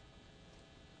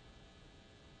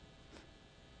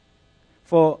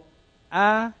 For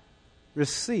I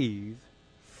received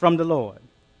from the Lord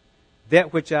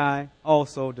that which I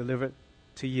also delivered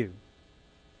to you,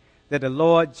 that the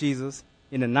Lord Jesus,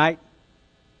 in the night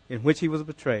in which he was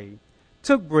betrayed,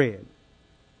 took bread,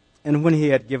 and when he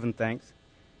had given thanks,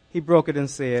 he broke it and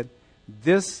said,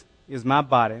 "This is my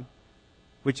body,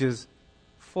 which is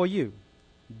for you.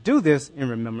 Do this in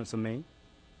remembrance of me."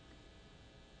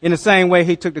 In the same way,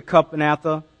 he took the cup and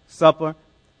after supper,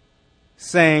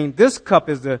 saying, "This cup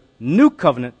is the new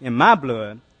covenant in my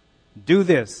blood. Do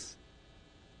this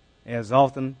as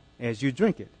often as you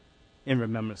drink it in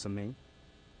remembrance of me.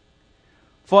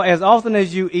 For as often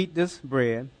as you eat this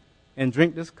bread and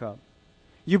drink this cup,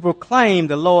 you proclaim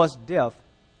the Lord's death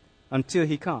until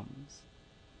he comes."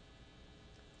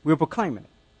 We're proclaiming it.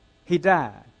 He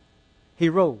died. He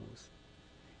rose.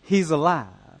 He's alive.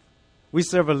 We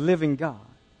serve a living God.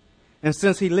 And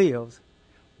since he lives,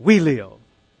 we live.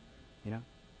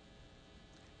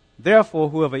 Therefore,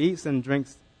 whoever eats and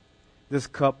drinks this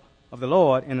cup of the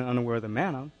Lord in an unworthy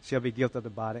manner shall be guilty of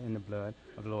the body and the blood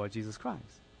of the Lord Jesus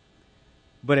Christ.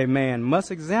 But a man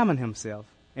must examine himself,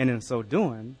 and in so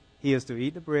doing, he is to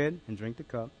eat the bread and drink the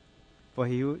cup. For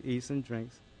he who eats and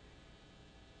drinks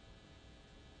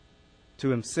to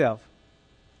himself,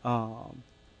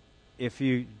 if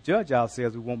you judge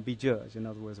ourselves, we won't be judged. In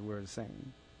other words, the word is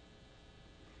saying.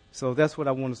 So that's what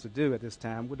I want us to do at this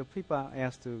time. Would the people I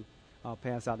asked to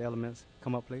pass out the elements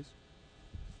come up, please?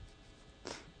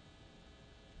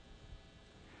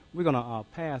 We're going to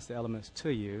pass the elements to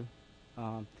you.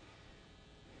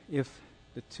 If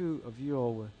the two of you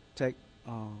all would take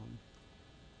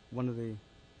one of the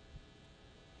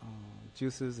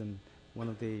juices and one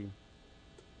of the,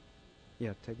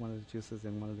 take one of the juices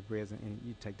and one of the breads, and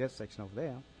you take that section over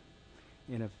there.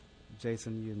 And if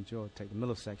Jason, you and Joe take the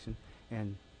middle section,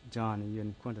 and John and you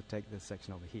and Quinta take this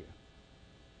section over here.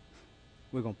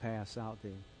 We're going to pass out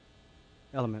the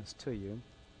elements to you.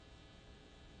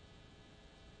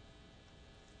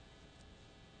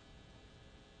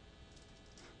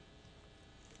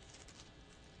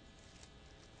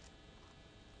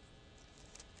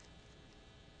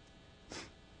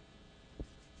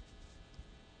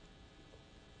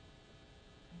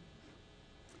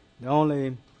 The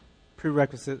only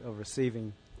prerequisite of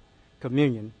receiving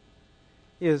communion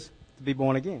is to be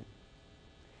born again.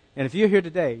 And if you're here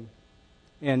today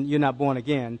and you're not born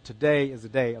again, today is the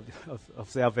day of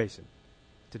salvation.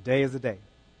 Today is the day.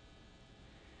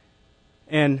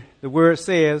 And the word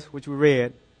says, which we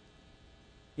read,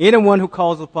 anyone who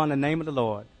calls upon the name of the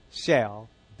Lord shall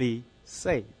be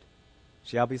saved.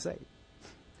 Shall be saved.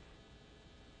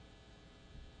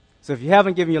 So if you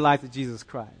haven't given your life to Jesus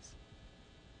Christ,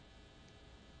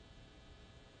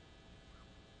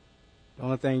 the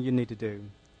only thing you need to do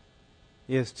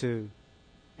is to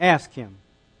ask him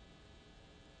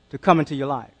to come into your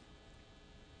life,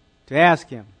 to ask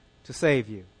him to save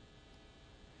you,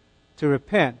 to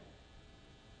repent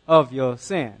of your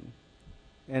sin.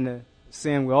 And the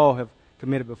sin we all have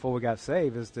committed before we got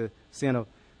saved is the sin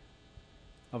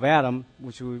of Adam,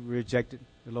 which we rejected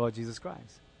the Lord Jesus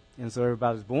Christ. And so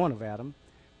everybody who's born of Adam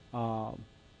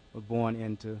was born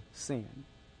into sin.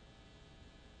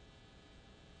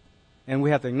 And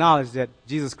we have to acknowledge that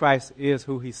Jesus Christ is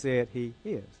who he said he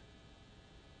is.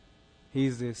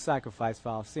 He's the sacrifice for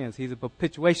our sins. He's a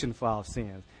perpetuation for our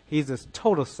sins. He's the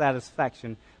total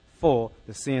satisfaction for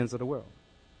the sins of the world.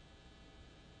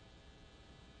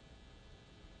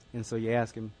 And so you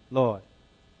ask him, Lord,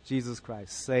 Jesus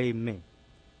Christ, save me.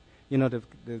 You know,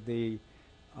 the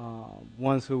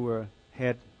ones who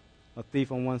had a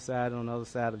thief on one side and on the other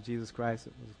side of Jesus Christ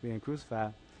that was being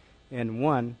crucified, and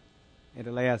one at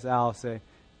the last hour say,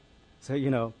 you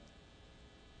know,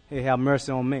 hey, have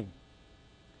mercy on me.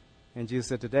 And Jesus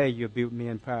said, today you'll be with me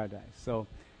in paradise. So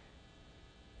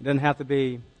it doesn't have to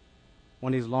be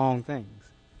one of these long things.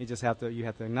 You have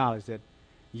to acknowledge that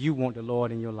you want the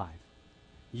Lord in your life.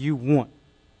 You want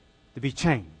to be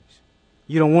changed.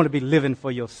 You don't want to be living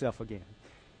for yourself again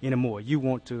anymore. You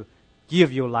want to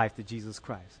give your life to Jesus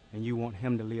Christ, and you want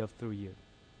him to live through you.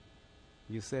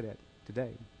 You say that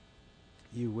today,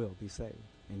 you will be saved,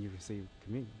 and you receive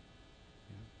communion.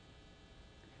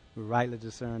 We rightly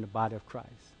discern the body of Christ.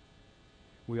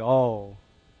 We all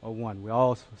are one. We're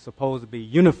all supposed to be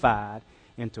unified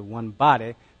into one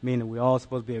body, meaning we're all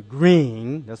supposed to be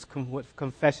agreeing. That's what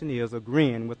confession is,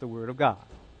 agreeing with the Word of God.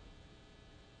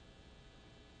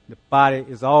 The body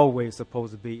is always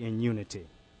supposed to be in unity.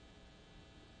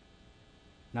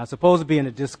 Not supposed to be in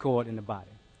a discord in the body.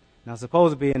 Not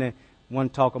supposed to be in a one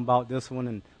talking about this one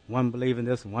and one believing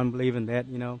this and one believing that,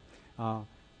 you know.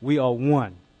 We are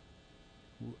one.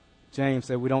 James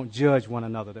said we don't judge one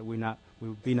another, that we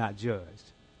be not judged.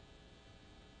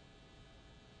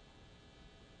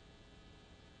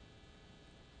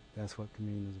 That's what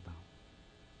communion is about.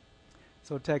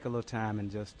 So take a little time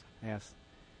and just ask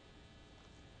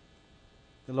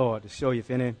the Lord to show you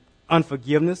if any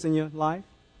unforgiveness in your life.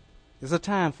 There's a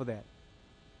time for that.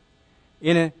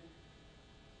 Any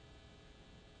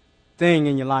thing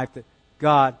in your life that,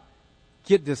 God,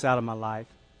 get this out of my life.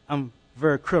 I'm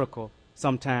very critical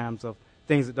sometimes of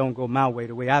things that don't go my way,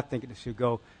 the way I think it should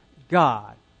go.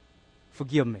 God,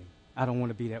 forgive me. I don't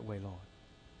want to be that way, Lord.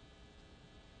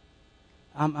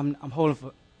 I'm holding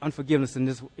for unforgiveness in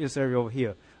this area over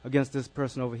here, against this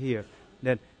person over here,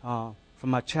 that from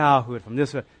my childhood, from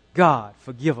this. God,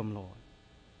 forgive them, Lord.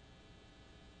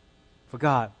 For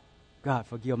God,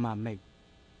 forgive my mate.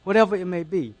 Whatever it may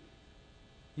be,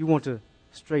 you want to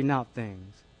straighten out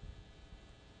things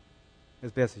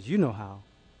as best as you know how,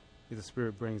 if the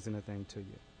Spirit brings anything to you.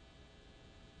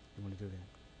 You want to do that.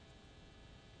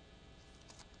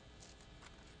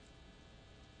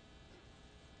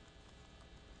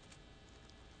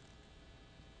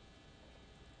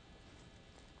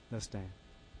 Let's stand.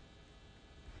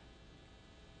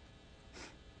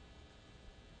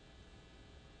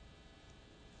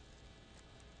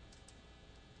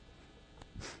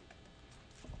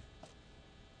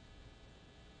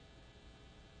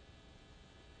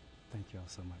 Thank you all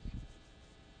so much.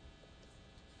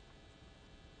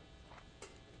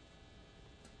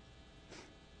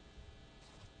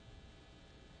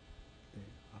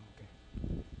 Okay.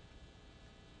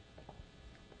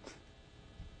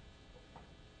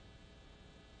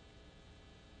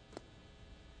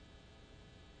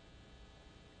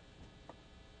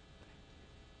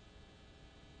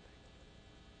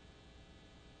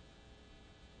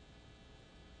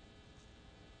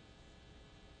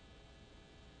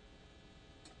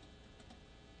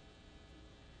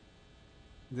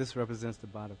 This represents the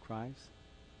body of Christ.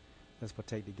 Let's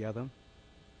partake together. It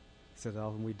says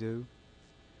often we do,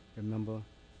 remember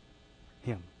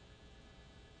him.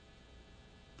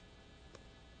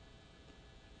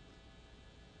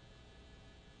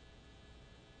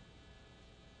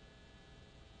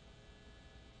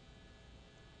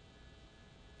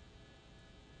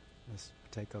 Let's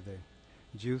partake of the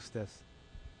juice that's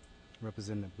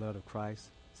representing the blood of Christ.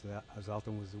 So that as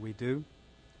often as we do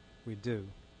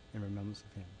in remembrance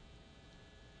of him.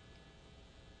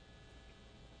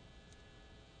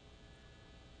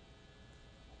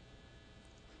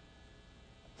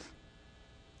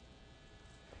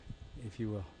 If you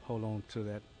will hold on to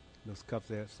that, those cups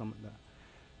there, some of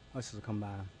the ushers will come by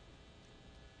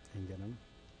and get them.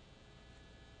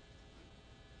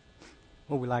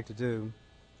 What we like to do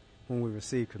when we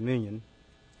receive communion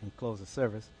and close the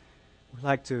service, we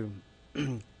like to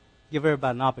give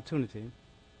everybody an opportunity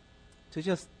to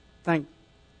just thank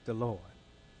the Lord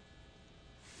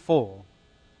for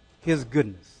his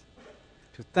goodness,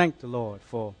 to thank the Lord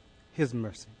for his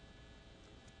mercy.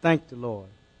 Thank the Lord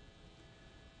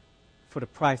for the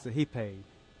price that he paid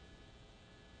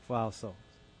for our souls.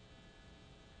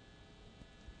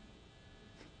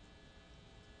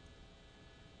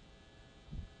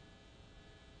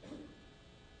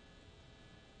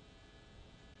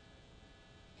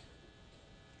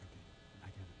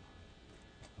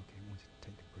 Okay, I want you to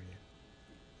take the bread.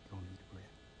 Go and eat the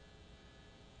bread.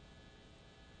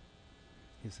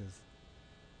 He says,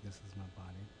 this is my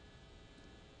body.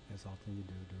 As often you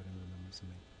do it in remembrance of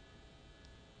me.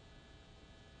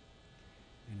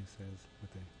 And it says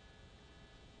with the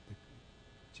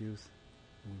juice,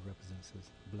 and it represents his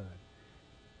blood.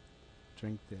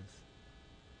 Drink this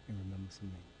in remembrance of me.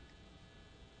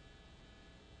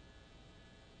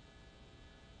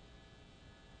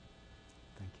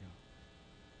 Thank you.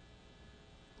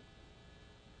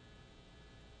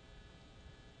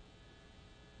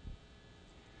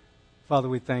 Father,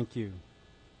 we thank you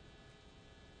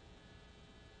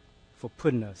for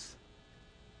putting us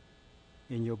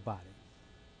in your body.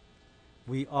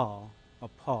 We are a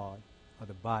part of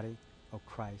the body of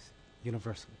Christ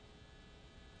universally.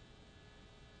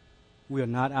 We are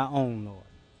not our own, Lord.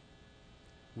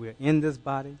 We are in this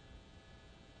body,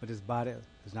 but this body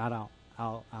is not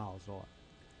ours, Lord.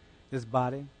 This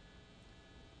body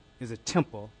is a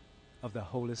temple of the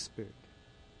Holy Spirit.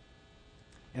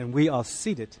 And we are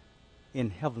seated in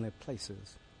heavenly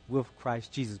places with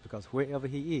Christ Jesus, because wherever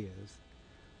he is,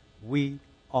 we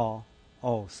are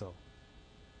also,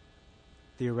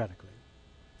 theoretically.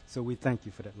 So we thank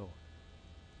you for that, Lord.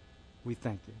 We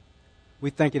thank you. We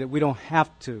thank you that we don't have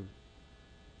to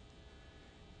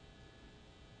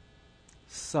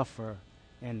suffer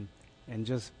and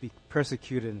just be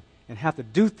persecuted and have to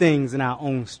do things in our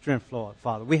own strength, Lord,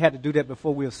 Father. We had to do that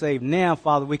before we were saved. Now,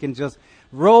 Father, we can just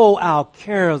roll our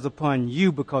cares upon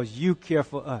you because you care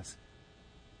for us.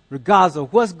 Regardless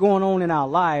of what's going on in our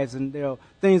lives, and there are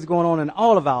things going on in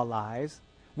all of our lives,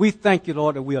 we thank you,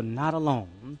 Lord, that we are not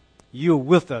alone. You're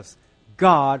with us.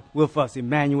 God with us,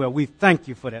 Emmanuel. We thank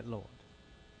you for that, Lord.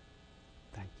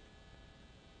 Thank you.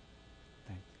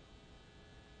 Thank you.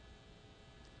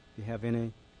 If you have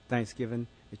any thanksgiving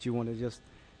that you want to just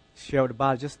share with the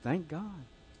body, just thank God.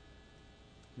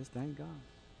 Just thank God.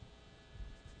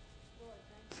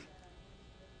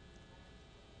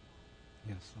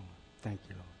 Yes, Lord. Thank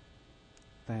you, Lord.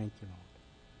 Thank you, Lord.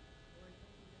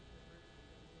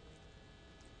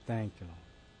 Thank you, Lord.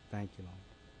 Thank you, Lord.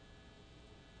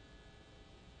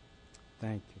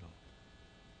 Thank you, Lord.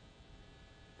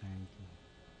 Thank you, Lord.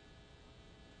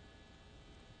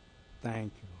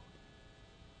 Thank you, Lord.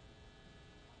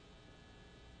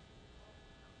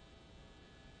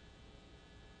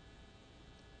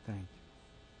 Thank you.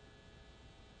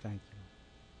 Thank you, Lord.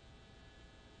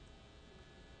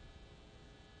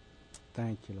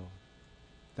 Thank you, Lord.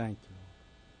 Thank you, Lord.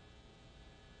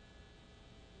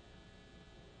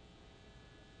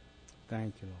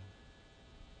 Thank you, Lord.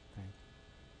 Thank you.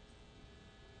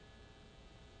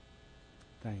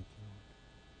 Thank you, Lord.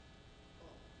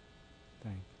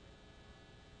 Thank you.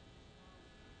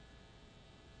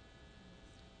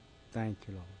 Thank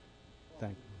you, Lord.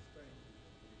 Thank you, Lord.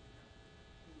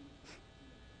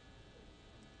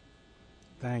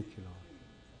 Thank you, Lord.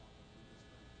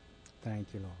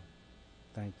 Thank you, Lord.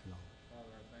 Thank you, Lord.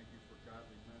 Father, I thank you for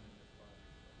godly men in this body.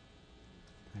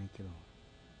 Thank you, Lord.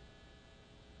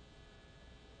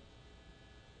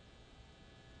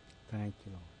 Thank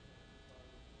you, Lord.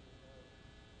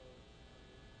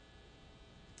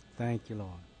 Thank you,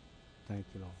 Lord. Thank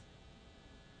you, Lord.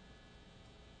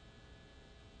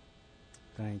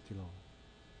 Thank you, Lord.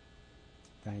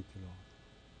 Thank you, Lord.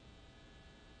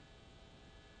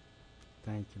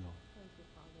 Thank you, Lord. Thank you,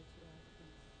 Father, to our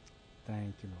peace.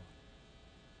 Thank you, Lord.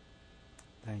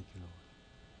 Thank you, Lord.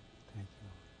 Thank you,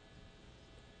 Lord.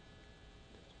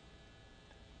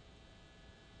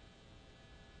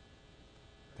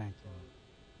 Thank you, Lord.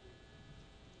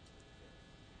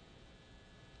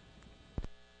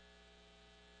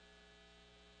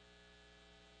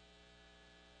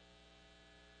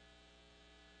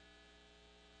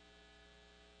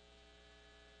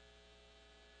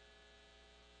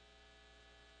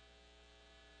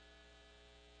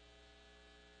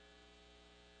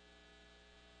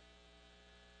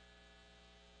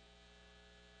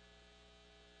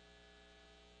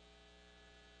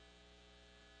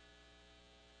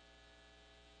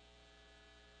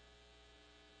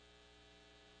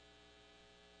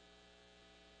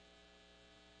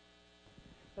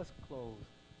 Let's close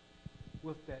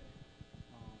with that.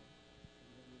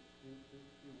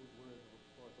 Words, of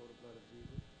course, oh, the blood of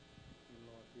Jesus.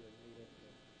 Lord,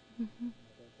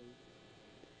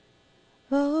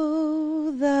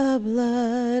 Oh, the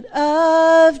blood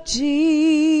of Jesus.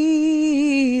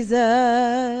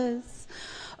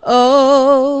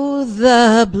 Oh,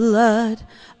 the blood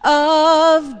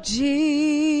of Jesus.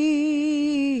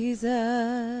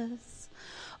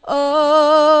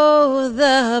 Oh,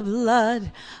 the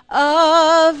blood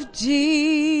of Jesus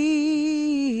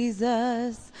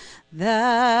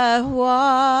that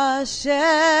washes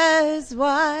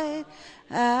white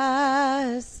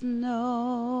as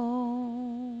snow.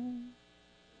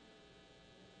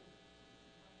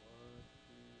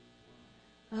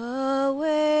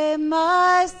 away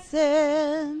my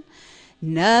sin.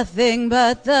 Nothing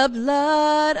but the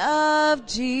blood of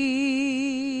Jesus.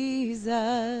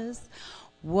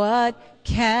 What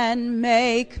can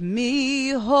make me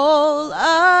whole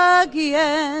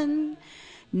again?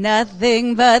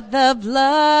 Nothing but the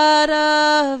blood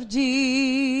of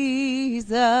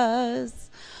Jesus.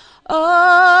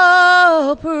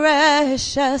 Oh,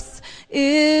 precious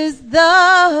is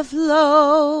the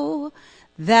flow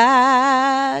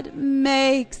that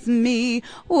makes me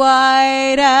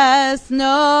white as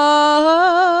snow.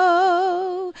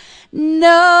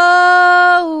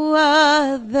 No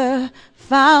other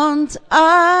fount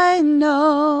I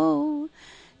know.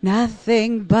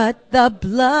 Nothing but the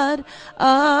blood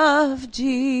of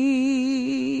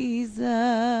Jesus.